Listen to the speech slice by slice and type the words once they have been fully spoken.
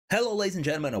Hello ladies and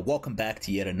gentlemen, and welcome back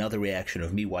to yet another reaction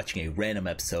of me watching a random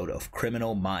episode of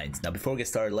Criminal Minds. Now before we get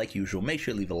started, like usual, make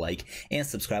sure to leave a like and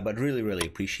subscribe. I'd really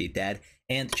appreciate that.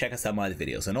 And check us out my other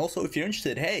videos. And also if you're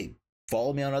interested, hey,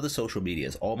 follow me on other social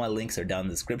medias. All my links are down in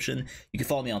the description. You can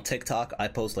follow me on TikTok. I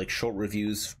post like short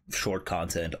reviews, short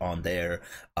content on there.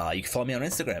 You can follow me on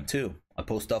Instagram too. I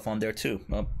post stuff on there too.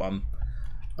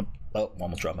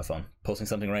 Almost dropped my phone. Posting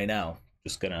something right now.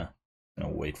 Just gonna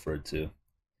wait for it to.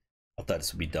 I thought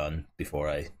this would be done before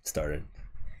I started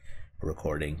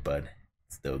recording, but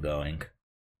it's still going.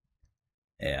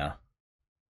 Yeah.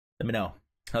 Let me know.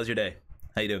 How's your day?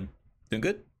 How you doing? Doing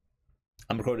good?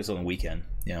 I'm recording this on the weekend,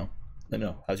 you know. Let me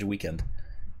know. How's your weekend?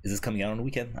 Is this coming out on the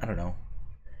weekend? I don't know.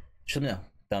 Just let me know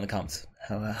down in the comments.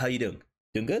 How you doing?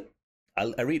 Doing good?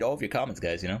 I read all of your comments,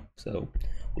 guys, you know. So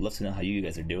would love to know how you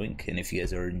guys are doing and if you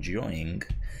guys are enjoying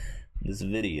this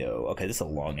video. Okay, this is a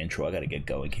long intro. I gotta get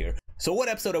going here. So what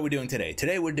episode are we doing today?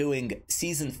 Today we're doing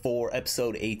season 4,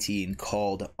 episode 18,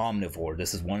 called Omnivore.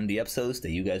 This is one of the episodes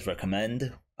that you guys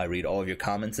recommend. I read all of your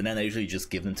comments, and then I usually just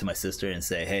give them to my sister and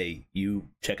say, hey, you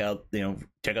check out the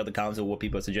comments of what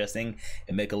people are suggesting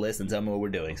and make a list and tell me what we're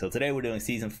doing. So today we're doing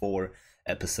season 4,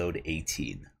 episode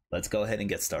 18. Let's go ahead and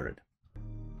get started.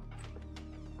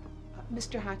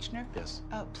 Mr. Hatchner? Yes.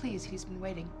 Please, he's been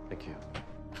waiting. Thank you.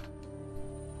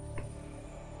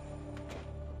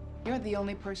 You're the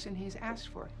only person he's asked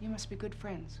for. You must be good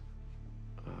friends.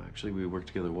 Actually, we worked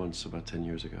together once about 10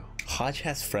 years ago. Hodge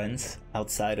has friends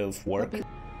outside of work?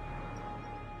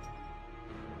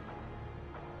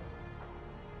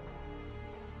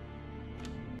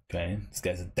 Okay, this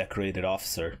guy's a decorated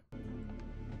officer.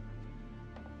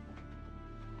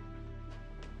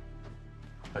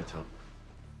 Hi, Tom.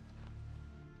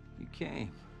 You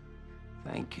came.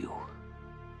 Thank you.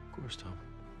 Of course, Tom.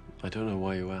 I don't know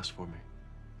why you asked for me.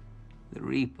 The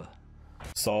Reaper.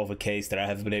 Solve a case that I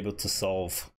haven't been able to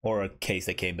solve, or a case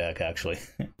that came back actually.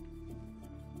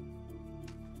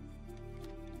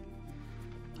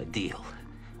 A deal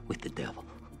with the devil.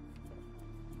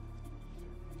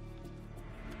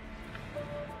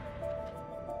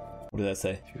 What did that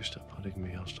say? If you stop hunting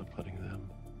me, I'll stop hunting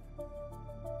them.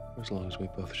 For as long as we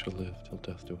both shall live, till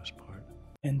death do us part.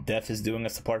 And death is doing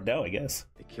us apart now, I guess.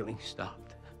 The killing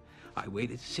stopped. I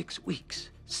waited 6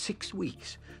 weeks. 6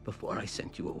 weeks before I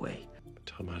sent you away. But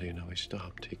Tom, how do you know he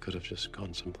stopped? He could have just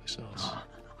gone someplace else.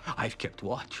 No. I've kept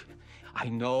watch. I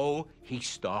know he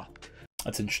stopped.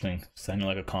 That's interesting. Signing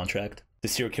like a contract. The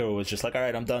serial killer was just like, all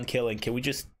right, I'm done killing. Can we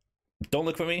just don't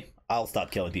look for me? I'll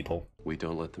stop killing people. We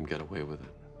don't let them get away with it.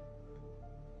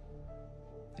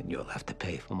 Then you'll have to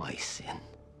pay for my sin.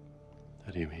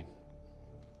 How do you mean?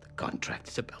 The contract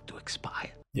is about to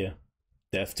expire. Yeah.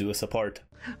 Death do us apart.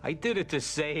 I did it to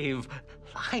save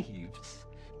lives.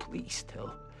 Please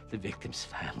tell the victims'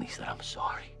 families that I'm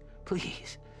sorry.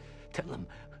 Please. Tell them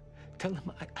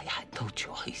I had no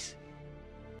choice.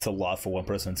 It's a lot for one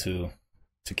person to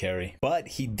carry. But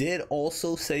he did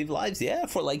also save lives. Yeah,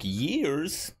 for like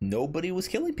years, nobody was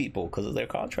killing people because of their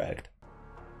contract.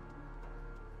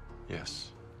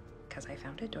 Yes. Because I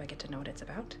found it, do I get to know what it's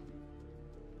about?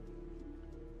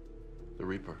 The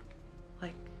Reaper.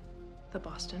 Like the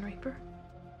Boston Reaper?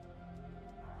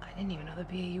 I didn't even know the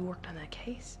BAU worked on that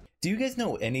case. Do you guys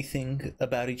know anything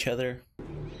about each other?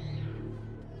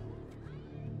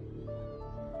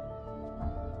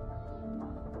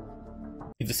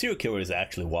 If the serial killer is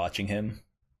actually watching him,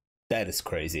 that is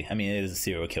crazy. I mean, it is a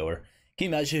serial killer. Can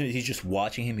you imagine if he's just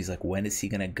watching him? He's like, when is he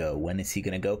gonna go? When is he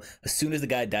gonna go? As soon as the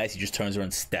guy dies, he just turns around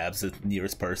and stabs the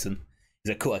nearest person.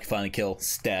 He's like, cool, I can finally kill.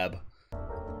 Stab.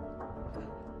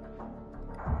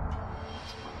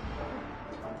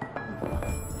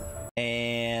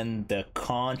 And the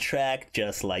contract,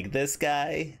 just like this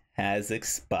guy, has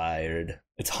expired.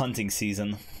 It's hunting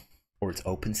season. Or it's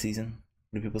open season.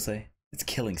 What do people say? It's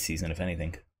killing season, if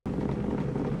anything.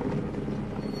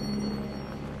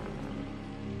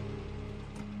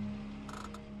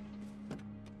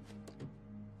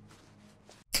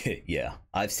 Yeah,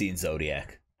 I've seen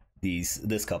Zodiac.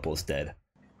 This couple is dead.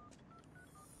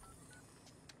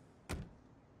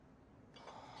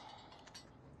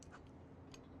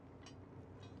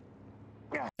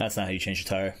 That's not how you change a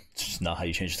tire. It's just not how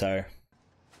you change a tire.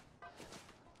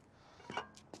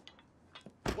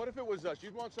 What if it was us?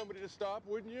 You'd want somebody to stop,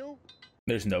 wouldn't you?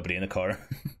 There's nobody in the car.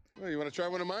 Well, you want to try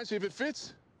one of mine, see if it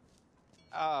fits?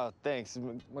 Oh, thanks.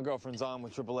 My girlfriend's on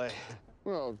with AAA.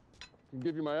 Well, I can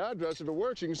give you my address. If it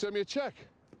works, you can send me a check.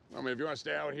 I mean, if you want to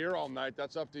stay out here all night,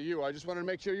 that's up to you. I just wanted to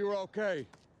make sure you were okay.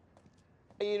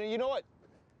 Hey, you know what?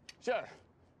 Sure. Let's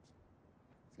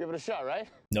give it a shot, right?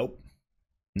 Nope.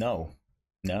 No.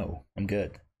 No, I'm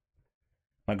good.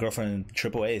 My girlfriend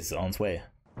AAA is on its way.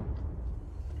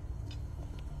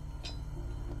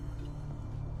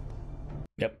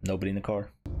 Yep, nobody in the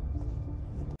car.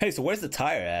 Hey, so where's the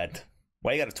tire at?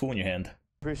 Why you got a tool in your hand?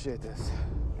 Appreciate this.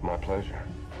 My pleasure.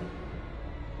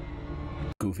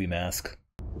 Goofy mask.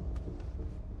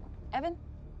 Evan?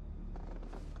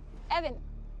 Evan!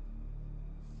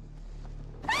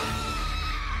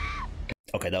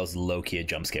 Okay, that was low-key a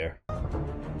jump scare.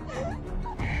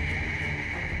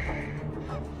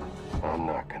 I'm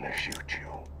not gonna shoot you.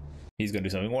 He's gonna do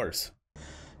something worse.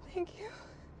 Thank you.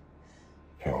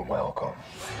 You're welcome.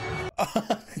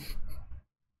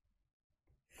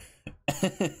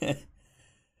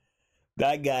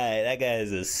 That guy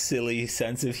has a silly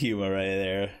sense of humor right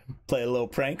there. Play a little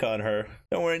prank on her.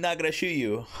 Don't worry, not gonna shoot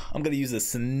you. I'm gonna use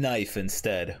this knife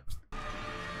instead.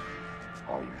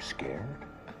 Are you scared?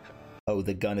 Oh,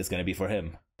 the gun is gonna be for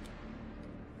him.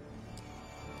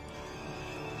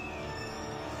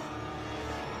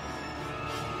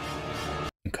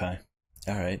 Okay.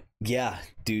 Alright. Yeah,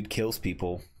 dude kills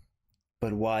people.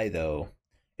 But why though?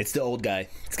 It's the old guy.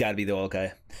 It's gotta be the old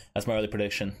guy. That's my early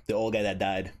prediction. The old guy that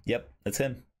died. Yep, that's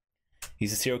him.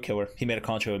 He's a serial killer. He made a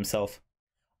contra himself.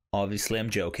 Obviously, I'm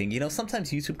joking. You know,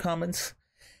 sometimes YouTube comments,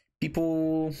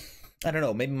 people, I don't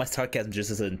know, maybe my sarcasm just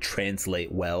doesn't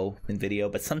translate well in video,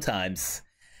 but sometimes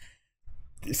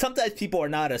people are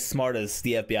not as smart as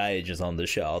the FBI agents on the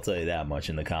show. I'll tell you that much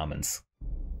in the comments.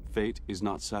 Fate is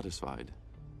not satisfied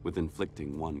with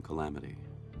inflicting one calamity.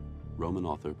 Roman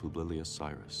author Publilius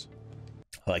Cyrus.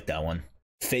 I like that one.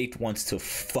 Fate wants to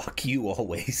fuck you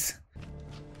always.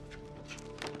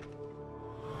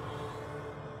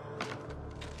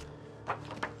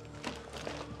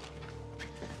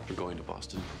 We're going to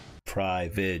Boston.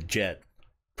 Private jet.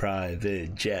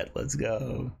 Private jet. Let's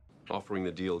go. Offering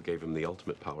the deal gave him the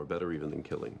ultimate power, better even than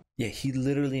killing. Yeah, he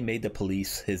literally made the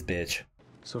police his bitch.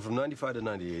 So from 95 to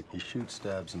 98, he shoots,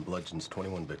 stabs, and bludgeons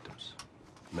 21 victims.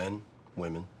 Men,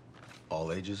 women,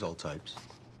 all ages, all types.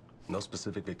 No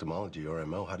specific victimology or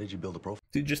MO. How did you build a profile?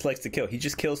 Dude just likes to kill. He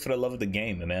just kills for the love of the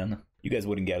game, man. You guys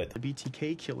wouldn't get it. The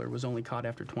BTK killer was only caught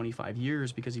after 25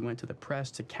 years because he went to the press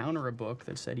to counter a book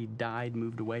that said he died,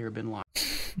 moved away, or been locked.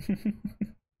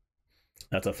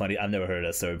 That's a funny, I've never heard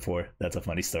that story before. That's a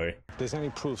funny story. If there's any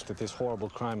proof that this horrible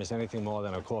crime is anything more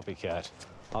than a copycat,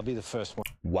 I'll be the first one.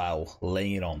 Wow,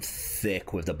 laying it on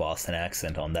thick with the Boston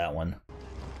accent on that one.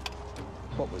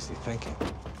 What was he thinking?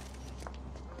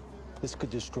 This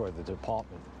could destroy the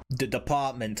department. The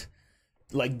Department.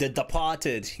 Like The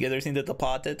Departed. You guys ever seen The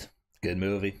Departed? Good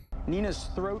movie. Nina's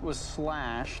throat was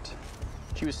slashed.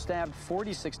 She was stabbed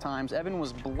 46 times. Evan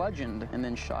was bludgeoned and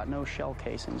then shot. No shell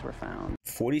casings were found.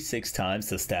 46 times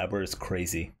to stab her is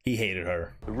crazy. He hated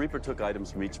her. The Reaper took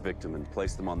items from each victim and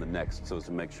placed them on the next so as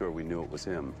to make sure we knew it was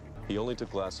him. He only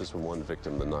took glasses from one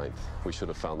victim, the 9th. We should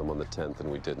have found them on the 10th,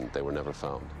 and we didn't. They were never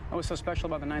found. What was so special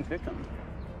about the 9th victim?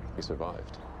 He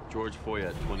survived. George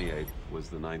Foyet, 28, was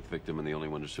the 9th victim and the only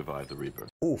one to survive the Reaper.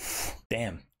 Oof,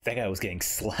 damn. That guy was getting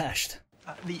slashed.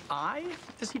 The eye,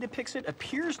 as he depicts it,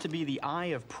 appears to be the eye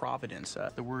of Providence.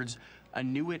 The words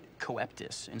annuit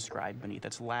coeptis inscribed beneath.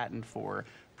 That's Latin for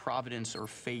Providence or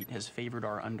fate has favored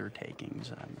our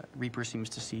undertakings. Reaper seems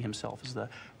to see himself as the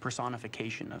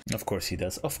personification of... Of course he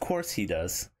does. Of course he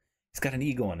does. He's got an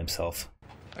ego on himself.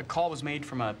 A call was made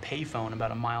from a payphone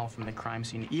about a mile from the crime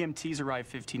scene. EMTs arrived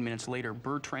 15 minutes later.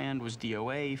 Bertrand was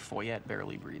DOA, Foyet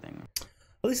barely breathing.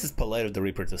 At least it's polite of the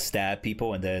Reaper to stab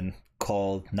people and then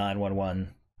call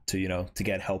 911 to, you know, to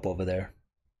get help over there.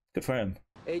 Good for him.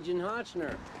 Agent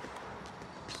Hotchner.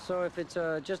 So if it's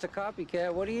just a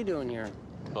copycat, what are you doing here?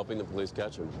 Helping the police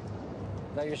catch him.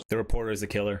 The reporter is the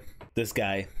killer. This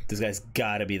guy's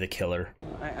gotta be the killer.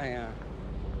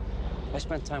 I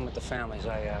spent time with the families.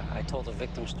 I told the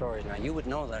victim stories. Now, you would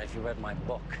know that if you read my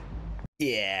book.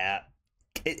 Yeah.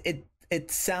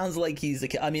 It sounds like he's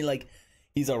I mean, like,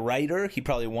 he's a writer. He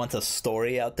probably wants a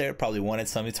story out there. Probably wanted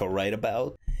something to write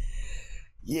about.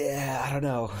 Yeah, I don't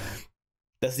know.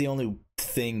 That's the only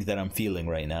thing that I'm feeling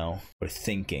right now. Or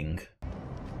thinking.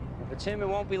 If it's him, it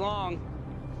won't be long.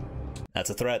 That's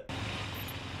a threat.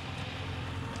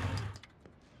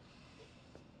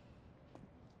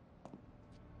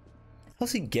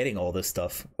 How's he getting all this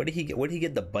stuff? Where did he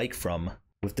get the bike from?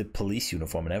 With the police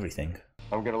uniform and everything.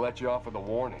 I'm gonna let you off with a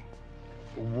warning.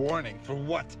 A warning? For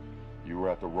what? You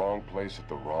were at the wrong place at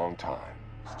the wrong time.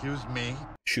 Excuse me?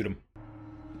 Shoot him.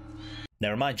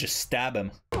 Never mind, just stab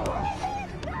him.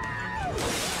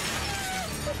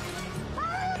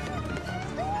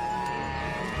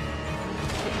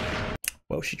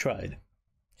 Well, she tried.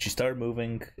 She started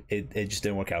moving. It just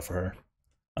didn't work out for her.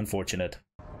 Unfortunate.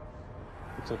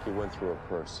 Looks like you went through her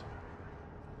purse.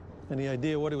 Any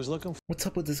idea what he was looking for? What's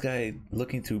up with this guy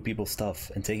looking through people's stuff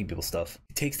and taking people's stuff?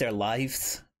 He takes their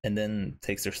lives and then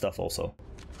takes their stuff also.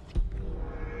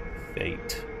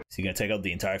 Fate. Is he gonna take out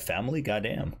the entire family?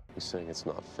 Goddamn. He's saying it's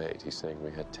not fate. He's saying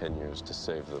we had 10 years to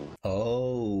save them.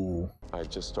 Oh. I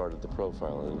just started the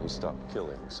profile and he stopped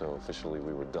killing, so officially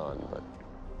we were done, but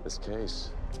this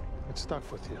case... It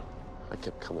stuck with you. I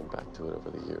kept coming back to it over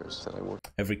the years that I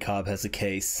worked. Every cop has a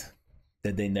case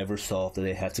that they never solved that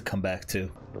they have to come back to.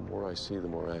 The more I see, the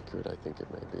more accurate I think it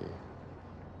may be.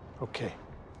 Okay.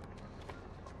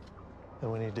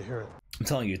 Then we need to hear it. I'm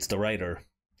telling you, it's the writer.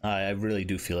 I really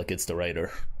do feel like it's the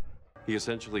writer. He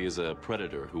essentially is a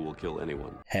predator who will kill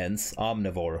anyone. Hence,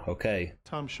 omnivore, okay.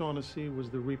 Tom Shaughnessy was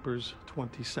the Reaper's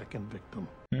 22nd victim.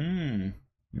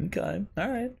 Okay,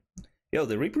 alright. Yo,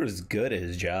 the Reaper is good at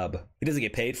his job. He doesn't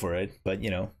get paid for it, but, you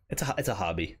know, it's a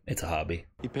hobby. It's a hobby.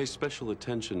 He pays special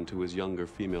attention to his younger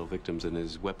female victims, and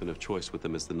his weapon of choice with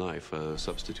them is the knife, a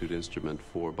substitute instrument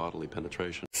for bodily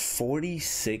penetration.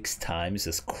 46 times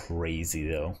is crazy,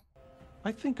 though.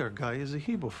 I think our guy is a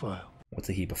hebephile. What's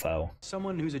a hebephile?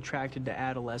 Someone who's attracted to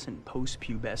adolescent,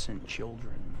 post-pubescent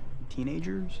children.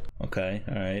 Teenagers? Okay,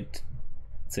 alright.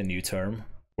 It's a new term.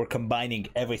 We're combining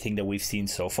everything that we've seen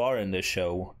so far in this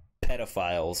show,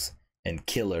 pedophiles and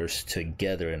killers,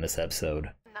 together in this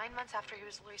episode. 9 months after he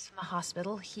was released from the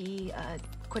hospital, he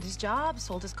quit his job,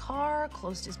 sold his car,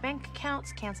 closed his bank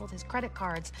accounts, canceled his credit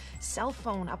cards, cell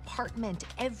phone, apartment,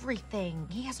 everything.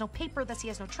 He has no paper, thus he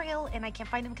has no trail, and I can't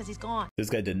find him because he's gone. This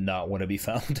guy did not want to be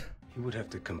found. He would have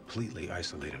to completely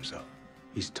isolate himself.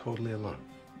 He's totally alone.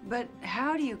 But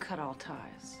how do you cut all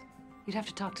ties? You'd have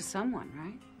to talk to someone,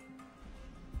 right?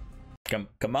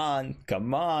 Come on.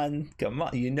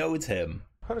 You know it's him.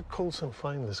 How did Coulson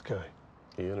find this guy?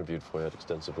 He interviewed Foyet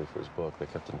extensively for his book. They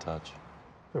kept in touch.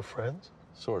 They're friends?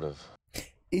 Sort of.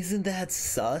 Isn't that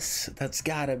sus? That's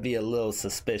gotta be a little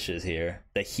suspicious here,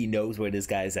 that he knows where this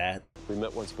guy's at. We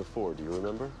met once before, do you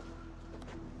remember?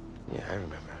 Yeah, I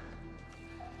remember.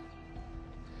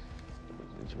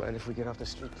 Would you mind if we get off the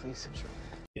street, please? Sure.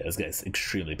 Yeah, this guy's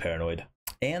extremely paranoid.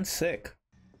 And sick.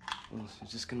 Well,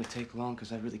 it's just gonna take long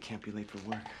because I really can't be late for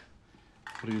work.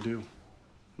 What do you do?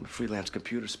 I'm a freelance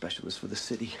computer specialist for the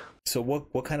city. So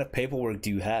what kind of paperwork do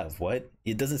you have? What?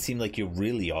 It doesn't seem like you're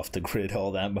really off the grid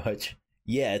all that much.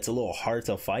 Yeah, it's a little hard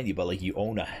to find you, but like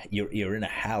you're in a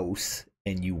house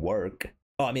and you work.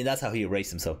 Oh, I mean, that's how he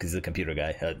erased himself, because he's a computer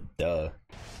guy. Duh.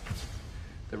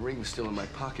 The ring was still in my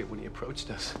pocket when he approached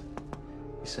us.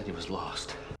 He said he was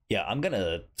lost. Yeah, I'm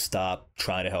gonna stop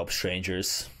trying to help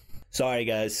strangers. Sorry,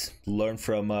 guys. Learn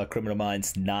from Criminal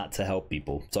Minds not to help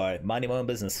people. Sorry, minding my own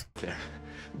business. There,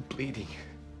 bleeding.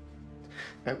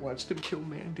 I watched him kill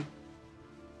Mandy.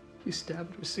 He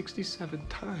stabbed her 67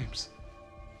 times.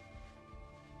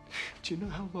 Do you know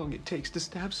how long it takes to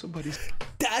stab somebody?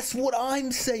 That's what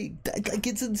I'm saying. Like,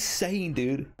 it's insane,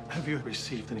 dude. Have you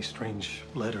received any strange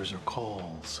letters or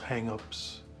calls,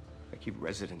 hang-ups? I keep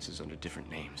residences under different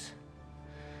names.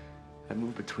 I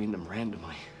move between them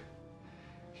randomly.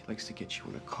 He likes to get you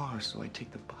in a car, so I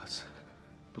take the bus.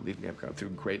 Believe me, I've gone through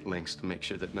great lengths to make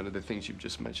sure that none of the things you've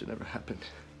just mentioned ever happened.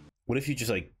 What if you just,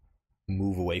 like,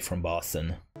 move away from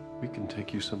Boston? We can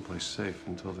take you someplace safe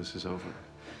until this is over.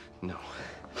 No.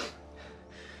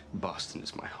 Boston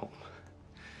is my home.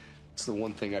 It's the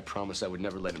one thing I promised I would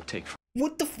never let him take from me.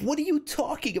 What are you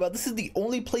talking about? This is the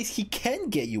only place he can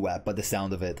get you at, by the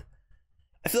sound of it.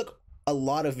 I feel like a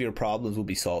lot of your problems will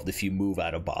be solved if you move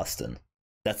out of Boston.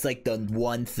 That's like the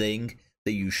one thing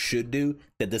that you should do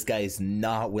that this guy is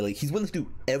not willing. He's willing to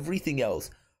do everything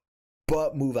else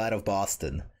but move out of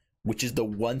Boston, which is the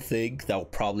one thing that will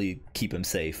probably keep him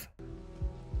safe.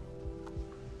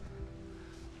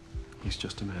 He's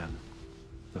just a man.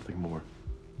 Nothing more.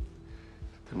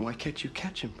 Then why can't you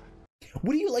catch him?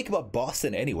 What do you like about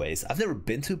Boston anyways? I've never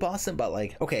been to Boston, but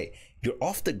like, okay, you're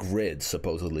off the grid,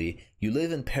 supposedly. You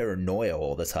live in paranoia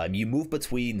all the time. You move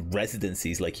between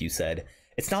residencies, like you said.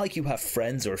 It's not like you have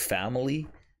friends or family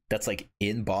that's like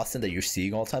in Boston that you're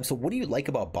seeing all the time. So what do you like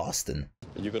about Boston?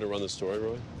 Are you going to run the story,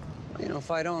 Roy? You know,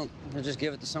 if I don't, I'll just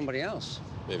give it to somebody else.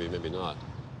 Maybe, maybe not.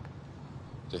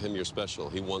 To him, you're special.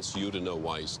 He wants you to know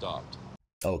why he stopped.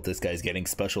 Oh, this guy's getting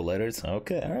special letters?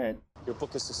 Okay, all right. Your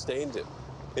book has sustained him.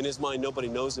 In his mind, nobody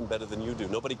knows him better than you do.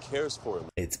 Nobody cares for him.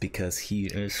 It's because he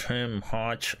is him,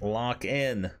 Hotch. Lock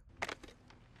in.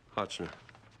 Hotchner.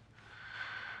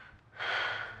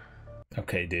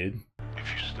 Okay, dude.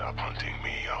 If you stop hunting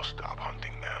me, I'll stop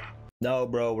hunting them. No,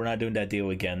 bro, we're not doing that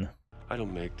deal again. I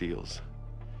don't make deals.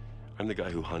 I'm the guy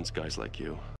who hunts guys like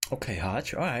you. Okay,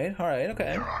 Hotch. All right,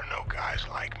 okay. There are no guys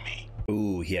like me.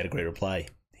 Ooh, he had a great reply.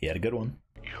 He had a good one.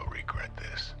 You'll regret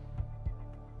this.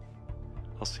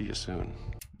 I'll see you soon.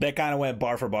 That kind of went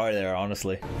bar for bar there,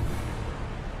 honestly.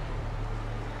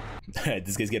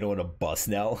 This guy's getting on a bus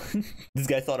now. This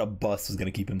guy thought a bus was gonna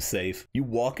keep him safe. You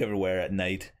walk everywhere at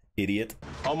night, idiot.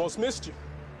 Almost missed you.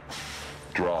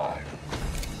 Drive.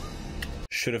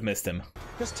 Should have missed him.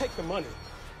 Just take the money.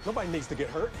 Nobody needs to get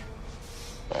hurt.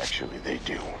 Actually, they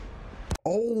do.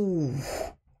 Oh,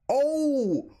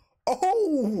 oh,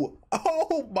 oh,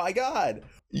 oh my God.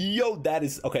 Yo, that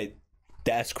is, okay,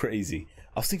 that's crazy.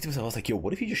 I was thinking to myself, I was like, yo,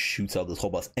 what if he just shoots out this whole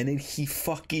bus? And then he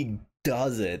fucking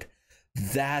does it.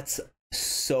 That's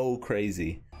so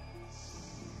crazy.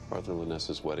 Arthur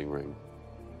Lanessa's wedding ring.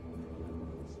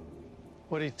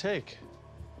 What did he take?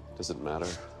 Doesn't matter.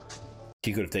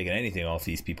 He could have taken anything off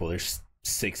these people. There's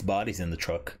 6 bodies in the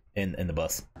truck, in the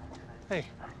bus. Hey,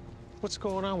 what's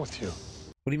going on with you?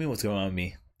 What do you mean what's going on with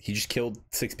me? He just killed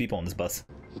 6 people on this bus.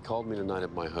 He called me tonight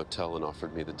at my hotel and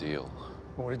offered me the deal.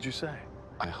 What did you say?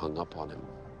 I hung up on him,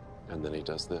 and then he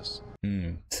does this.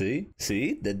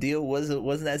 See, the deal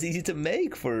wasn't as easy to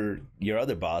make for your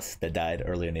other boss that died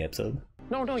earlier in the episode.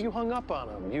 No, you hung up on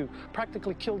him. You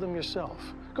practically killed him yourself.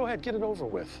 Go ahead, get it over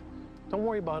with. Don't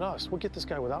worry about us. We'll get this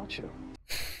guy without you.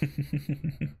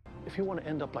 If you want to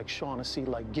end up like Shaughnessy,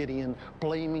 like Gideon,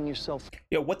 blaming yourself.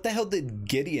 Yo, what the hell did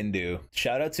Gideon do?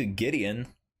 Shout out to Gideon.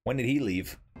 When did he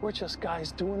leave? We're just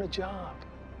guys doing a job.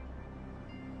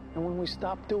 And when we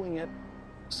stop doing it,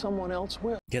 someone else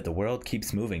will. Yeah, the world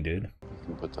keeps moving, dude. You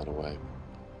can put that away.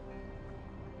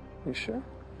 You sure?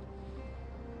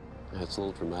 Yeah, it's a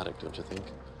little dramatic, don't you think?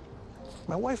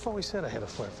 My wife always said I had a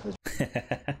flair for this.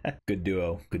 Good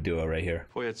duo right here.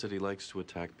 Foyet said he likes to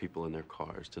attack people in their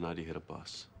cars. Tonight he hit a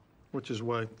bus. Which is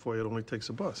why Foyet only takes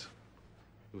a bus.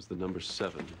 It was the number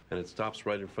 7, and it stops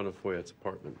right in front of Foyet's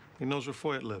apartment. He knows where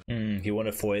Foyet lives. He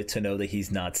wanted Foyet to know that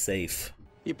he's not safe.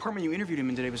 The apartment you interviewed him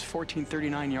in today was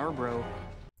 1439 Yarborough.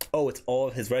 Oh, it's all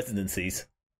of his residencies.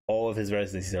 All of his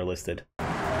residencies are listed.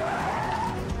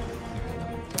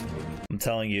 I'm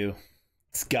telling you,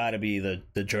 it's gotta be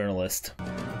the journalist.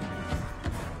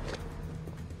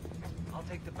 I'll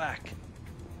take the back.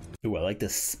 Ooh, I like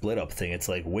this split up thing. It's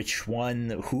like, which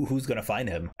one, who's gonna find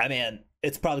him? I mean,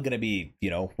 it's probably gonna be, you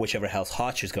know, whichever house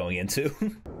Hotch is going into.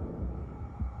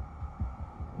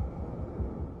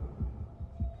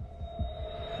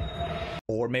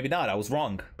 Or maybe not, I was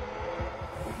wrong.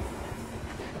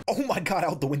 Oh my God,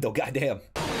 out the window, goddamn.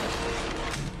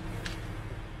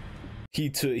 He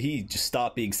just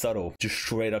stopped being subtle. Just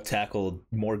straight up tackled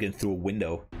Morgan through a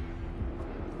window.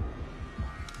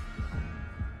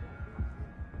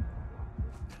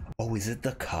 Oh, is it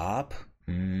the cop?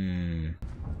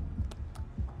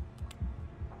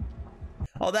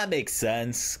 Oh, that makes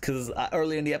sense. Because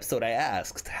earlier in the episode, I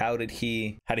asked, how did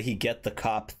he get the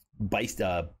cop bike?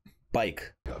 Up,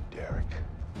 Derek.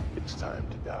 It's time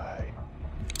to die.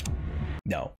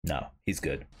 No, he's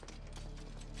good.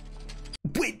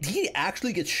 Wait, did he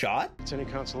actually get shot? It's any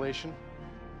consolation?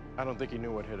 I don't think he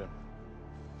knew what hit him.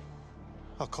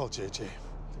 I'll call JJ.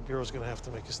 The Bureau's gonna have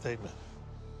to make a statement.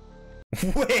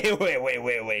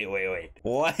 Wait.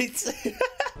 What?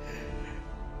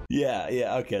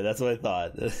 Yeah, okay, that's what I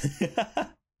thought.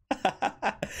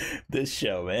 This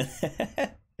show, man.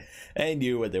 I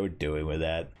knew what they were doing with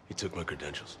that. He took my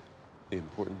credentials. The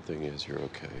important thing is you're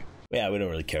okay. Yeah, we don't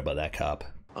really care about that cop.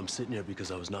 I'm sitting here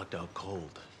because I was knocked out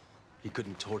cold. He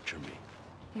couldn't torture me.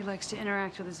 He likes to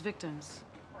interact with his victims.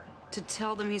 To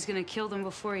tell them he's gonna kill them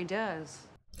before he does.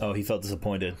 Oh, he felt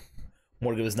disappointed.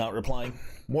 Morgan was not replying.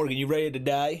 Morgan, you ready to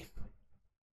die?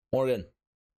 Morgan,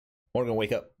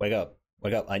 wake up.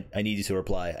 I need you to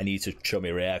reply. I need you to show me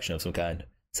a reaction of some kind.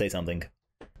 Say something.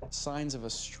 Signs of a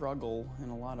struggle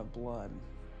and a lot of blood.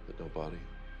 But no body?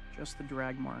 Just the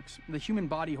drag marks. The human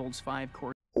body holds 5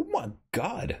 core. Oh my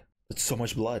God. That's so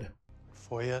much blood.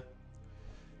 Foyet,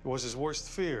 it was his worst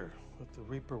fear that the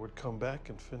Reaper would come back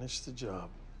and finish the job.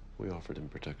 We offered him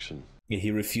protection. Yeah,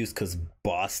 he refused because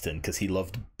he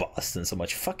loved Boston so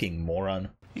much. Fucking moron.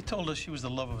 He told us she was the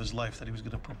love of his life, that he was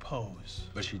going to propose.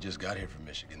 But she just got here from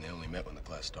Michigan. They only met when the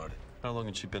class started. How long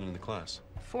had she been in the class?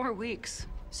 4 weeks.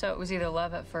 So it was either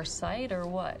love at first sight or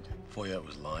what? Foyet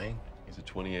was lying. He's a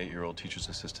 28-year-old teacher's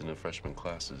assistant in freshman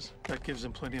classes. That gives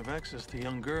him plenty of access to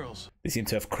young girls. They seem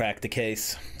to have cracked the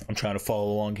case. I'm trying to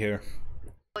follow along here.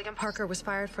 William Parker was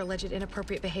fired for alleged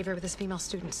inappropriate behavior with his female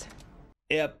students.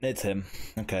 Yep, it's him.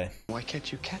 Okay. Why can't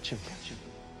you catch him?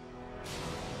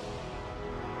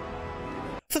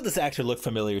 I thought this actor looked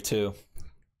familiar too.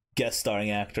 Guest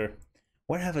starring actor.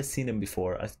 Where have I seen him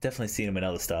before? I've definitely seen him in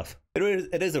other stuff.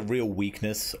 It is a real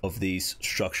weakness of these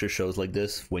structure shows like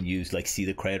this when you like see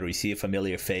the credit or you see a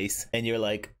familiar face and you're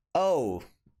like, oh,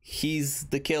 he's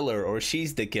the killer or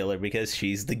she's the killer because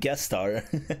she's the guest star.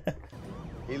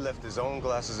 He left his own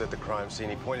glasses at the crime scene.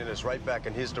 He pointed us right back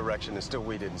in his direction, and still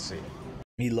we didn't see it.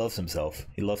 He loves himself.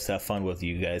 He loves to have fun with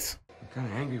you guys. I'm kind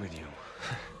of angry with you.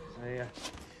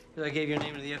 I gave your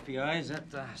name to the FBI. Is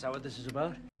that what this is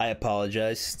about? I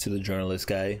apologize to the journalist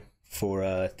guy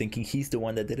for thinking he's the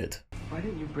one that did it. Why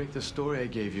didn't you break the story I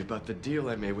gave you about the deal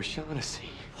I made with Shaughnessy?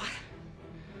 What?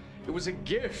 It was a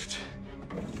gift.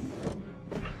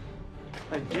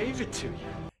 I gave it to you.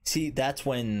 See, that's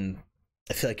when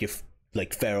I feel like if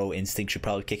like Pharaoh instinct should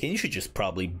probably kick in. You should just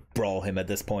probably brawl him at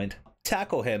this point.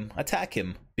 Tackle him, attack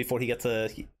him before he gets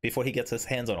his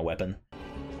hands on a weapon.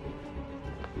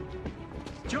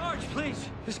 George, please.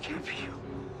 This can't be you.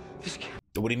 This can't.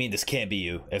 What do you mean this can't be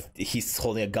you? If he's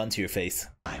holding a gun to your face.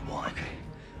 I won.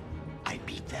 I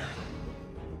beat them.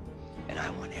 And I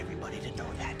want everybody to know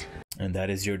that. And that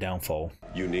is your downfall.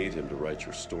 You need him to write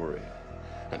your story.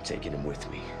 I'm taking him with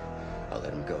me. I'll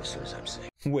let him go as soon as I'm safe.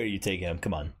 Where are you taking him?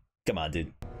 Come on. Come on,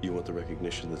 dude. You want the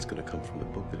recognition that's going to come from the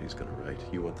book that he's going to write.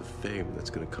 You want the fame that's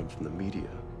going to come from the media.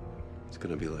 It's going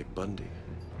to be like Bundy.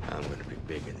 I'm going to be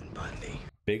bigger than Bundy.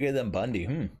 Bigger than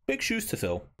Bundy? Big shoes to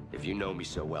fill. If you know me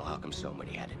so well, how come so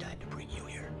many had to die to bring you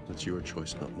here? It's your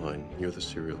choice, not mine. You're the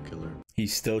serial killer.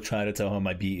 He's still trying to tell him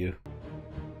I beat you.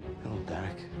 Hello,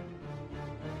 Derek.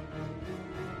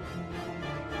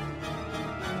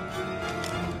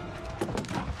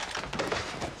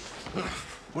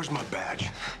 Where's my badge?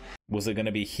 Was it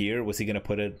gonna be here? Was he gonna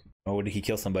put it, or did he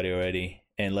kill somebody already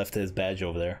and left his badge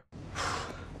over there?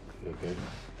 You okay?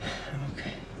 I'm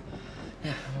okay.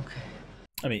 Yeah, I'm okay.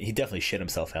 I mean, he definitely shit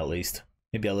himself at least.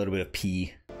 Maybe a little bit of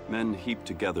pee. Men heap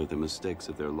together the mistakes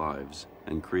of their lives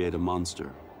and create a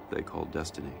monster they call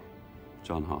destiny.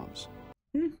 John Hobbs.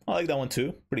 I like that one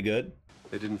too. Pretty good.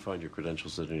 They didn't find your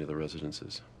credentials at any of the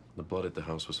residences. The blood at the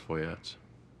house was Foyet's.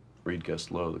 Reed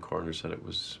guessed low. The coroner said it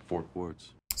was Fort Ward's.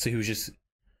 So he was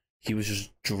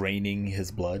just draining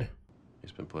his blood.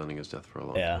 He's been planning his death for a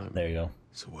long time. Yeah, there you go.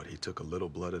 So what, he took a little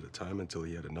blood at a time until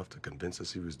he had enough to convince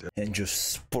us he was dead? And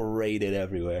just sprayed it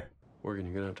everywhere. Morgan,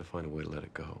 you're gonna have to find a way to let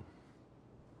it go.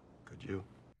 Could you?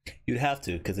 You'd have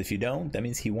to, because if you don't, that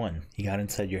means he won. He got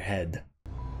inside your head.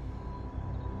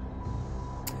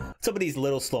 Some of these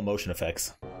little slow motion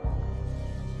effects.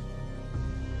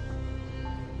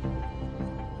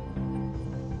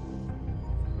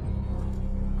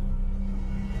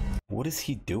 What is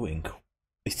he doing?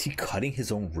 Is he cutting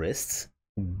his own wrists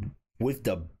with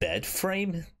the bed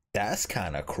frame? That's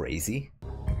kind of crazy.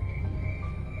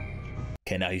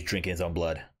 Okay, now he's drinking his own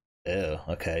blood. Ew,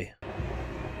 okay.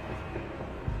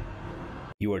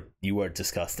 You are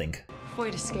disgusting.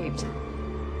 Foyt escaped.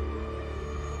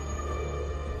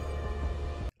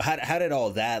 How did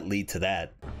all that lead to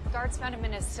that? Guards found him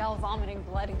in his cell, vomiting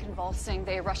blood and convulsing.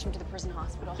 They rushed him to the prison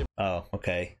hospital. Oh,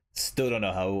 okay. Still don't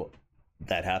know how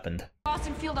that happened.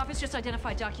 Boston Field Office just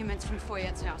identified documents from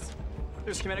Foyet's house.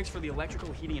 There's schematics for the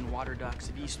electrical, heating, and water ducts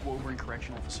at East Woburn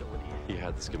Correctional Facility. He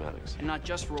had the schematics. And not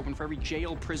just for Woburn, for every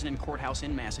jail, prison, and courthouse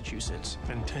in Massachusetts.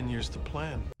 And 10 years to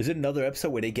plan. Is it another episode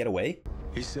where they get away?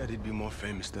 He said he'd be more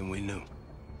famous than we knew.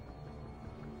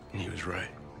 And he was right.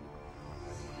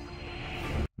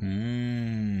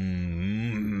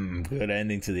 Good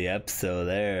ending to the episode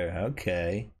there.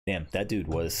 Okay. Damn, that dude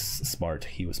was smart.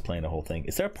 He was playing the whole thing.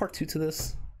 Is there a part 2 to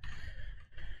this?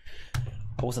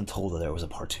 I wasn't told that there was a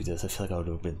part 2 to this. I feel like I would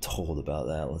have been told about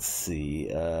that. Let's see.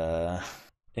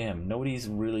 Damn, nobody's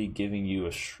really giving you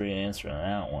a straight answer on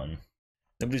that one.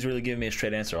 Nobody's really giving me a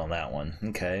straight answer on that one.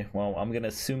 Okay, well, I'm gonna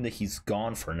assume that he's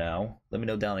gone for now. Let me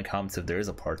know down in the comments if there is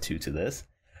a part 2 to this.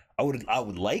 I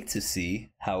would like to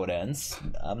see how it ends.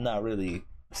 I'm not really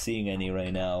seeing any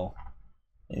right now.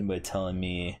 Anybody telling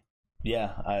me?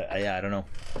 Yeah, I don't know.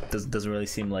 Doesn't really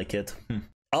seem like it.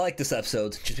 I like this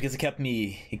episode just because it kept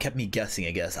me guessing.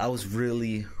 I guess I was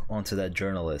really onto that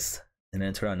journalist, and then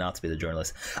it turned out not to be the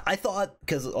journalist. I thought,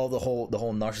 because all the whole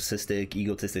narcissistic,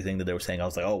 egotistic thing that they were saying, I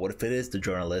was like, oh, what if it is the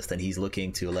journalist and he's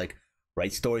looking to like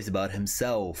write stories about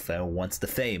himself and wants the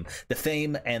fame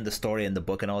and the story and the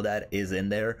book and all that is in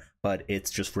there, but it's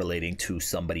just relating to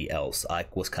somebody else. I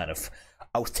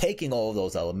was taking all of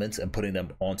those elements and putting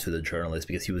them onto the journalist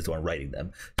because he was the one writing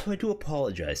them. So I do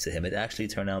apologize to him. It actually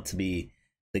turned out to be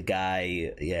the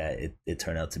guy. Yeah, it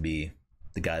turned out to be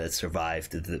the guy that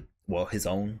survived his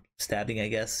own stabbing, I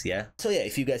guess. Yeah. So yeah,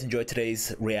 if you guys enjoyed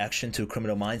today's reaction to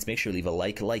Criminal Minds, make sure to leave a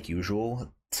like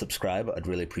usual. Subscribe, I'd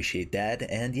really appreciate that.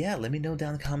 And yeah, let me know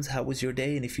down in the comments how was your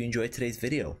day and if you enjoyed today's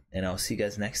video. And I'll see you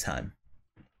guys next time.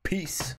 Peace.